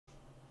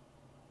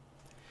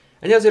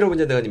안녕하세요 여러분,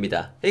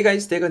 전대건입니다. Hey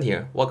guys, 대건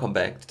here. Welcome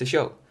back to the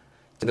show.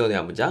 전대건의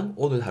한문장,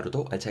 오늘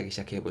하루도 알차게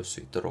시작해볼 수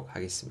있도록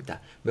하겠습니다.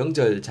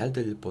 명절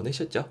잘들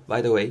보내셨죠?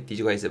 By the way, did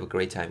you guys have a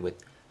great time with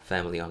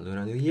family on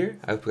Lunar New Year?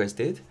 I hope you guys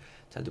did.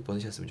 잘들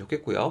보내셨으면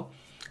좋겠고요.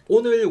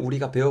 오늘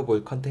우리가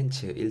배워볼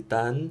컨텐츠,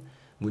 일단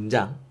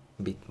문장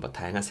및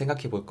다양한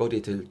생각해볼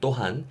거리들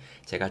또한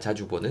제가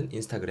자주 보는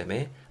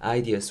인스타그램의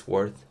Ideas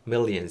Worth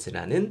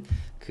Millions라는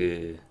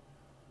그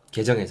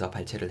계정에서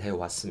발췌를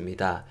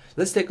해왔습니다.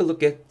 Let's take a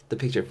look at the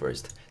picture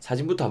first.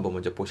 사진부터 한번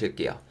먼저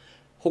보실게요.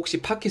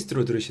 혹시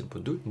팟캐스트로 들으시는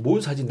분들,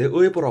 뭔 사진 내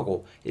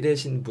의해보라고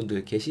이러신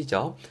분들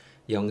계시죠?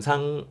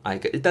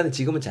 그러니까 일단은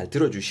지금은 잘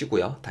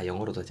들어주시고요. 다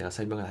영어로도 제가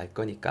설명을 할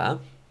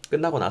거니까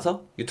끝나고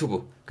나서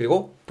유튜브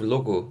그리고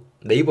블로그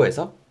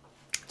네이버에서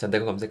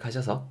전대건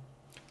검색하셔서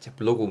제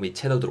블로그 및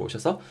채널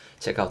들어오셔서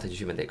체크아웃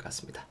해주시면 될 것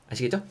같습니다.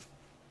 아시겠죠?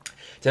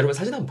 자, 여러분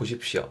사진 한번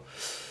보십시오.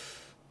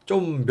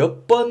 좀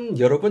몇 번,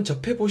 여러 번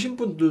접해보신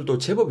분들도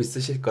제법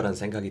있으실 거란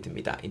생각이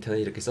듭니다. 인터넷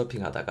이렇게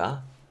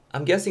서핑하다가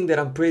I'm guessing that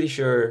I'm pretty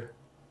sure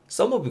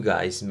some of you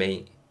guys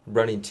may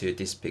run into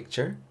this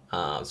picture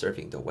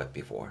surfing the web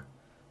before.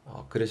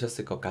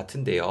 그러셨을 것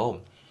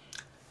같은데요.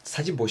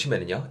 사진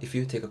보시면은요, if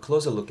you take a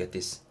closer look at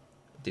this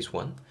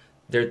one,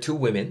 there are two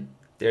women.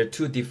 There are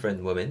two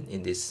different women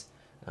in this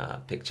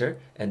picture,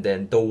 and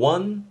then the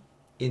one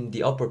in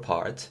the upper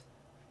part,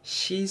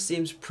 she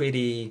seems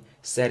pretty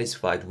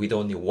satisfied with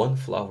only one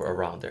flower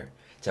around her.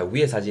 자,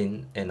 위에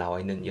사진에 나와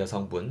있는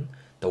여성분,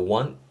 the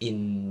one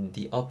in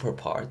the upper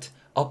part,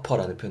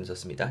 upper라는 표현을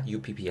썼습니다.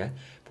 UPPR.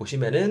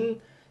 보시면은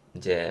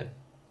이제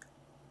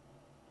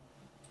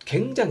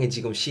굉장히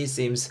지금 she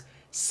seems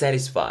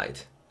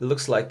satisfied. It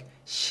looks like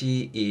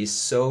she is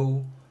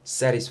so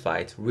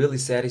satisfied, really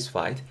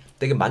satisfied.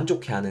 되게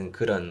만족해하는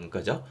그런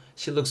거죠.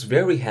 She looks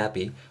very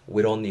happy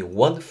with only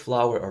one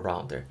flower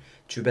around her.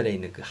 주변에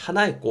있는 그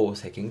하나의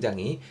꽃에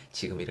굉장히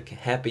지금 이렇게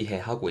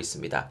happy해하고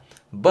있습니다.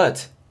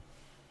 But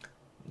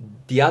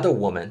the other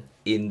woman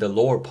in the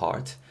lower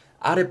part,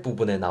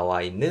 아랫부분에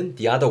나와 있는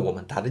the other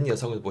woman, 다른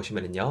여성을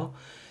보시면은요,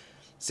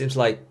 seems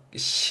like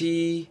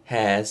she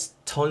has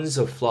tons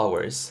of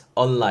flowers,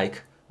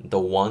 unlike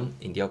the one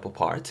in the upper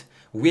part.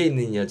 위에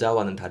있는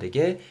여자와는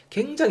다르게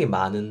굉장히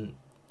많은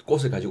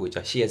꽃을 가지고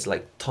있죠. She has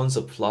like tons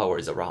of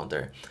flowers around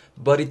her.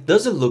 But it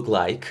doesn't look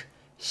like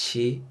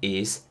she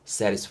is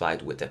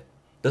satisfied with them.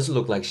 Doesn't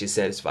look like she's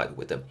satisfied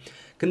with them.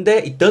 근데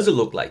it doesn't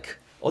look like,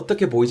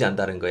 어떻게 보이지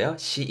않다는 거예요?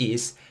 She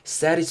is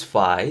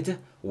satisfied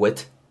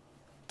with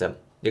them.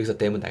 여기서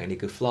them은 당연히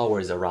그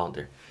flowers around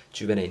her,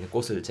 주변에 있는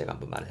꽃을 제가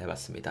한번 말을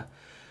해봤습니다.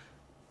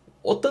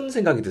 어떤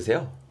생각이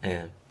드세요?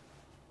 예.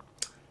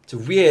 저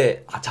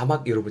위에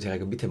자막 여러분 제가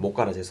이거 밑에 못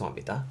깔아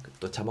죄송합니다.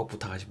 또 자막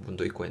부탁하신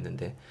분도 있고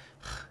했는데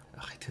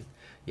하여튼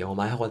영어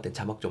많이 하고 할 땐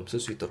자막 좀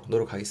쓸 수 있도록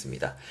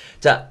노력하겠습니다.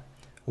 자,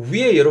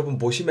 위에 여러분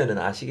보시면은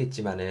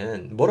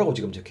아시겠지만은 뭐라고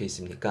지금 적혀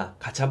있습니까?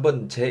 같이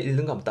한번 제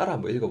읽는 거 한번 따라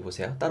한번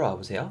읽어보세요. 따라와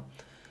보세요.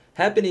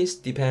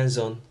 Happiness depends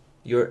on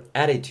your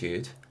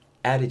attitude,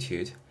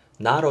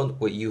 not on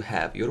what you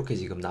have. 이렇게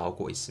지금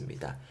나오고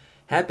있습니다.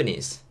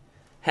 Happiness,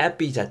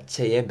 happy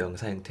자체의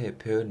명사 형태의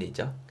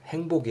표현이죠.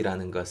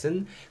 행복이라는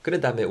것은,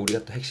 그런 다음에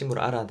우리가 또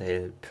핵심으로 알아야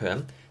될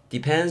표현,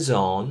 depends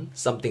on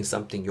something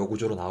something, 요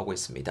구조로 나오고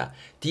있습니다.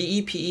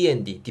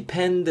 D-E-P-E-N-D,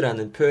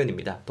 depend라는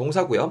표현입니다.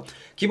 동사고요.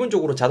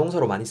 기본적으로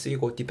자동사로 많이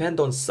쓰이고 depend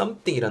on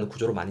something이라는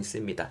구조로 많이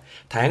쓰입니다.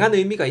 다양한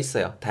의미가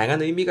있어요.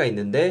 다양한 의미가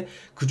있는데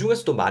그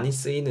중에서도 많이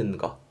쓰이는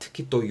거,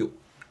 특히 또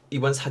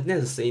이번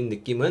사진에서 쓰인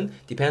느낌은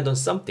depend on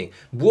something,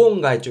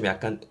 무언가에 좀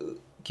약간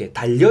이렇게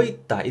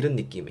달려있다 이런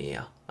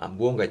느낌이에요.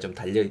 무언가에 좀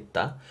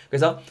달려있다.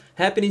 그래서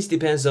happiness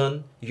depends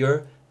on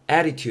your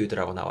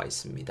attitude라고 나와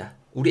있습니다.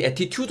 우리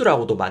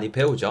attitude라고도 많이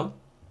배우죠.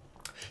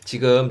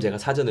 지금 제가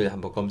사전을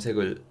한번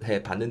검색을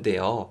해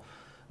봤는데요.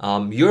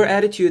 Your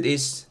attitude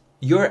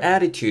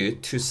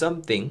to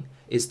something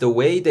is the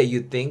way that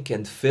you think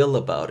and feel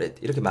about it.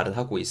 이렇게 말을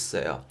하고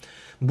있어요.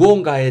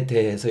 무언가에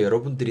대해서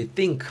여러분들이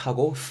think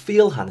하고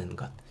feel 하는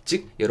것.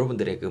 즉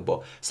여러분들의 그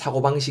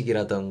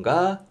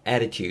사고방식이라던가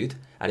attitude,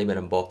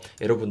 아니면은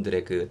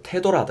여러분들의 그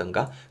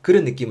태도라던가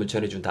그런 느낌을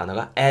전해준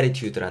단어가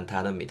attitude라는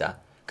단어입니다.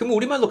 그럼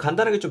우리말로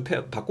간단하게 좀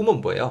바꾸면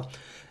뭐예요?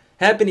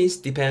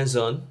 Happiness depends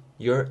on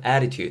your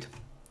attitude.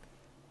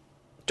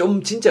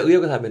 좀 진짜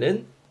의역을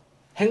하면은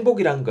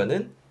행복이란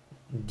거는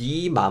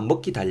네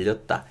마음먹기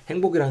달렸다.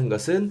 행복이라는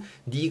것은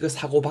네 그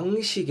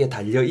사고방식에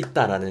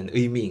달려있다라는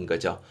의미인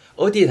거죠.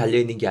 어디에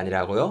달려있는 게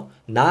아니라고요?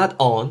 Not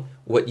on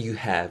what you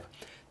have.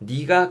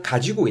 네가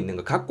가지고 있는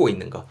거, 갖고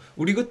있는 거.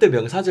 우리 그때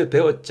명사절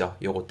배웠죠.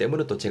 요거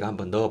때문에 또 제가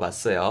한번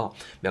넣어봤어요.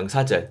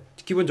 명사절.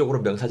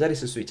 기본적으로 명사절이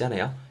쓸 수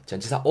있잖아요.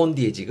 전치사 on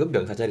뒤에 지금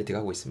명사절이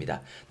들어가고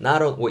있습니다.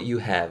 Not on what you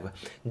have.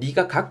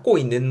 네가 갖고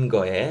있는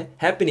거에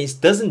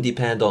happiness doesn't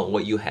depend on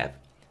what you have.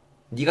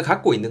 네가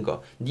갖고 있는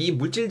거, 네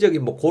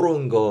물질적인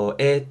그런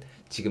거에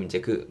지금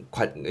이제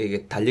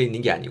이게 달려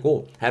있는 게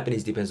아니고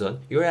happiness depends on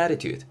your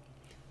attitude.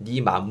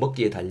 네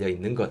마음먹기에 달려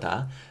있는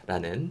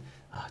거다라는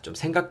좀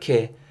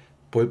생각해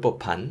볼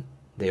법한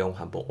내용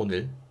한번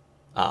오늘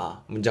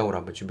문장으로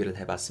한번 준비를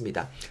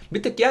해봤습니다.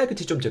 밑에 깨알 끝이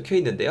좀 적혀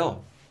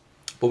있는데요.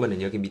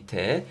 보면은 여기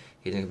밑에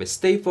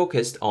stay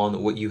focused on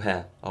what you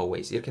have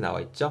always 이렇게 나와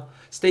있죠.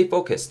 Stay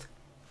focused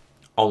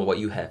on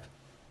what you have.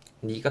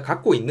 네가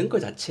갖고 있는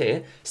것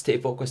자체에 stay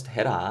focused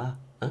해라.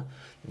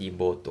 니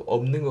뭐 또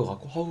없는 거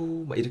갖고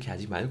허우 막 이렇게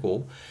하지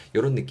말고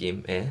이런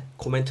느낌의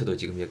코멘트도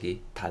지금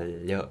여기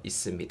달려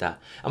있습니다.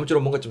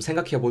 아무쪼록 뭔가 좀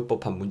생각해 볼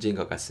법한 문제인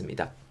것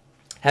같습니다.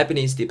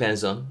 Happiness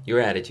depends on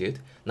your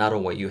attitude, not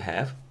on what you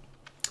have.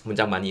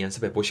 문장 많이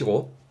연습해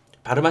보시고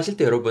발음하실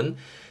때 여러분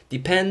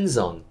depends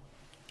on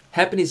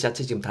happiness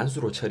자체 지금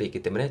단수로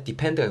처리했기 때문에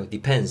depend가 아니고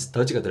depends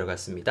더지가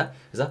들어갔습니다.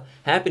 그래서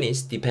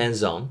happiness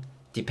depends on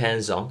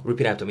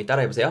repeat after me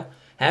따라해보세요.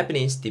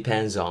 happiness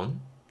depends on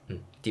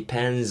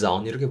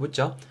이렇게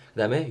붙죠. 그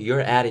다음에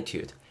your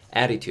attitude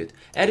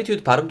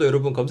발음도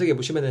여러분 검색해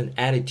보시면은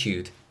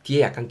attitude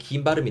뒤에 약간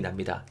긴 발음이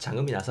납니다.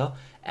 장음이 나서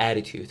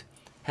attitude.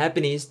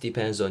 happiness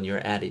depends on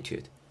your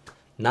attitude,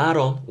 not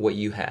on what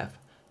you have,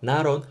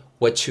 not on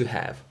what you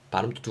have.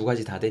 발음도 두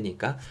가지 다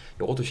되니까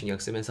요것도 신경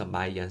쓰면서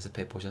많이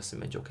연습해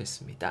보셨으면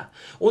좋겠습니다.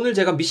 오늘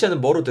제가 미션은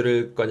뭐로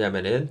들을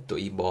거냐면은 또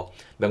이 뭐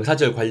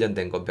명사절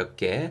관련된 거 몇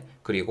개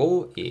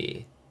그리고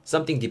이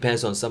something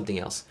depends on something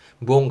else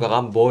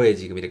무언가가 뭐에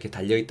지금 이렇게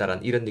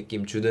달려있다라는 이런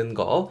느낌 주는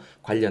거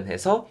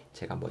관련해서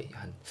제가 뭐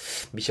한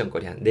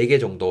미션거리 한 4개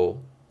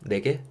정도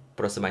 4개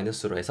플러스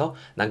마이너스로 해서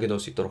남겨놓을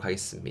수 있도록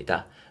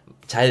하겠습니다.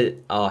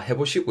 잘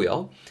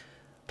해보시고요.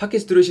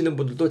 팟캐스트 들으시는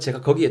분들도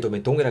제가 거기에도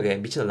동일하게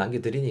미션을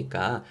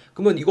남겨드리니까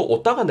그러면 이거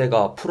어디다가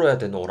내가 풀어야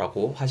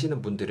되노라고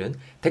하시는 분들은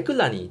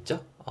댓글란이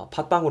있죠.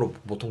 팟빵으로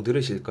보통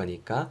들으실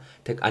거니까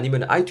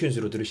아니면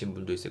아이튠즈로 들으신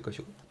분도 있을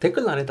것이고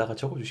댓글란에다가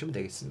적어주시면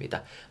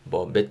되겠습니다.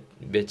 뭐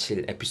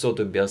며칠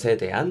에피소드 몇에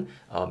대한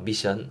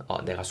미션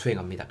내가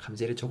수행합니다.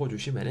 감사를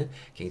적어주시면은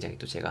굉장히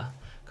또 제가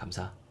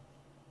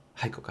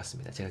감사할 것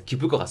같습니다. 제가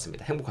기쁠 것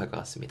같습니다. 행복할 것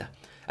같습니다.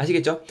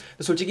 아시겠죠?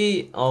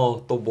 솔직히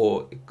또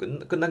뭐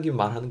끝난 김에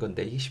말하는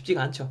건데 이게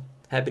쉽지가 않죠.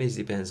 Happiness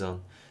depends on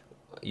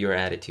your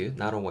attitude,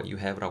 not on what you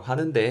have 라고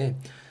하는데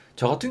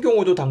저 같은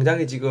경우도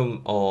당장에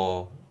지금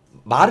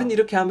말은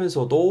이렇게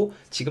하면서도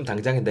지금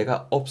당장에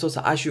내가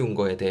없어서 아쉬운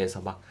거에 대해서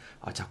막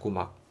자꾸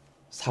막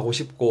사고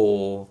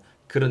싶고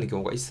그런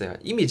경우가 있어요.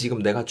 이미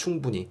지금 내가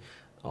충분히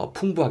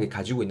풍부하게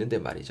가지고 있는데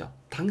말이죠.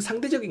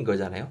 상대적인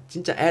거잖아요.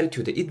 진짜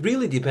attitude. It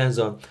really depends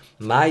on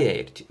my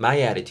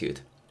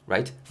attitude,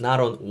 right?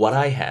 Not on what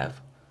I have.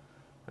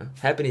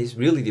 Happiness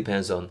really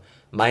depends on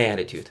my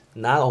attitude,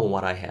 not on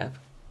what I have.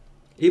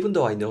 Even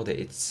though I know that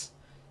it's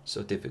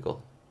so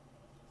difficult.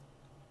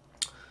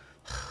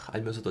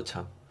 알면서도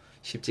참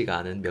쉽지가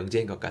않은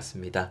명제인 것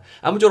같습니다.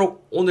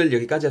 아무쪼록 오늘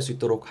여기까지 할 수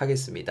있도록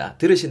하겠습니다.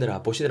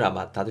 들으시느라 보시느라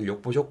아마 다들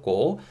욕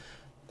보셨고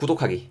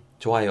구독하기,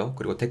 좋아요,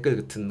 그리고 댓글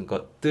같은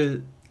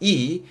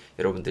것들이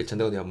여러분들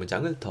전대건의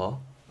문장을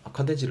더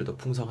컨텐츠를 더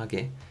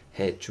풍성하게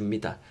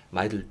해줍니다.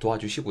 많이들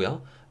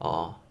도와주시고요.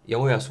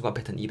 영어회화 수강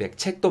패턴 200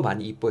 책도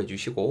많이 이뻐해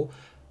주시고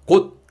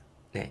곧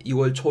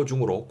 2월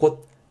초중으로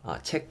곧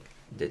책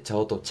이제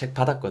저도 책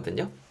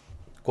받았거든요.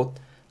 곧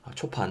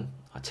초판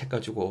책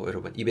가지고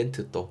여러분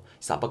이벤트 또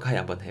쌈박하게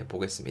한번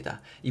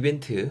해보겠습니다.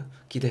 이벤트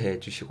기대해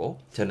주시고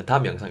저는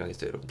다음 영상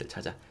강의에서 여러분들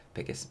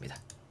찾아뵙겠습니다.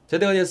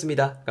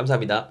 전대건이었습니다.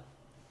 감사합니다.